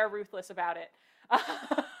because we are ruthless about it.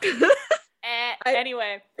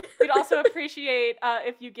 Anyway, we'd also appreciate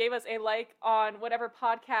if you gave us a like on whatever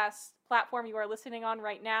podcast platform you are listening on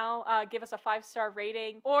right now. Give us a 5-star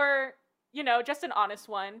rating, or just an honest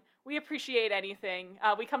one. We appreciate anything.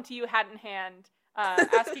 We come to you hat in hand,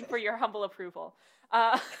 asking for your humble approval.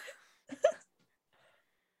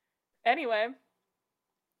 Anyway,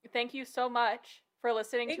 thank you so much for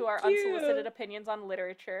listening to our unsolicited opinions on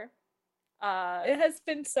literature. It has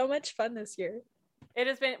been so much fun this year. It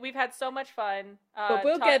has been. We've had so much fun. But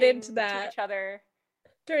we'll get into that to each other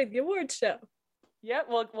during the award show. Yeah,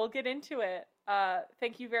 we'll get into it.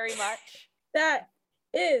 Thank you very much. That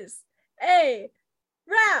is a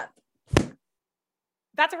wrap.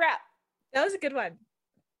 That's a wrap. That was a good one.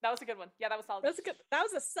 Yeah, that was solid. That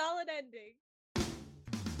was a solid ending.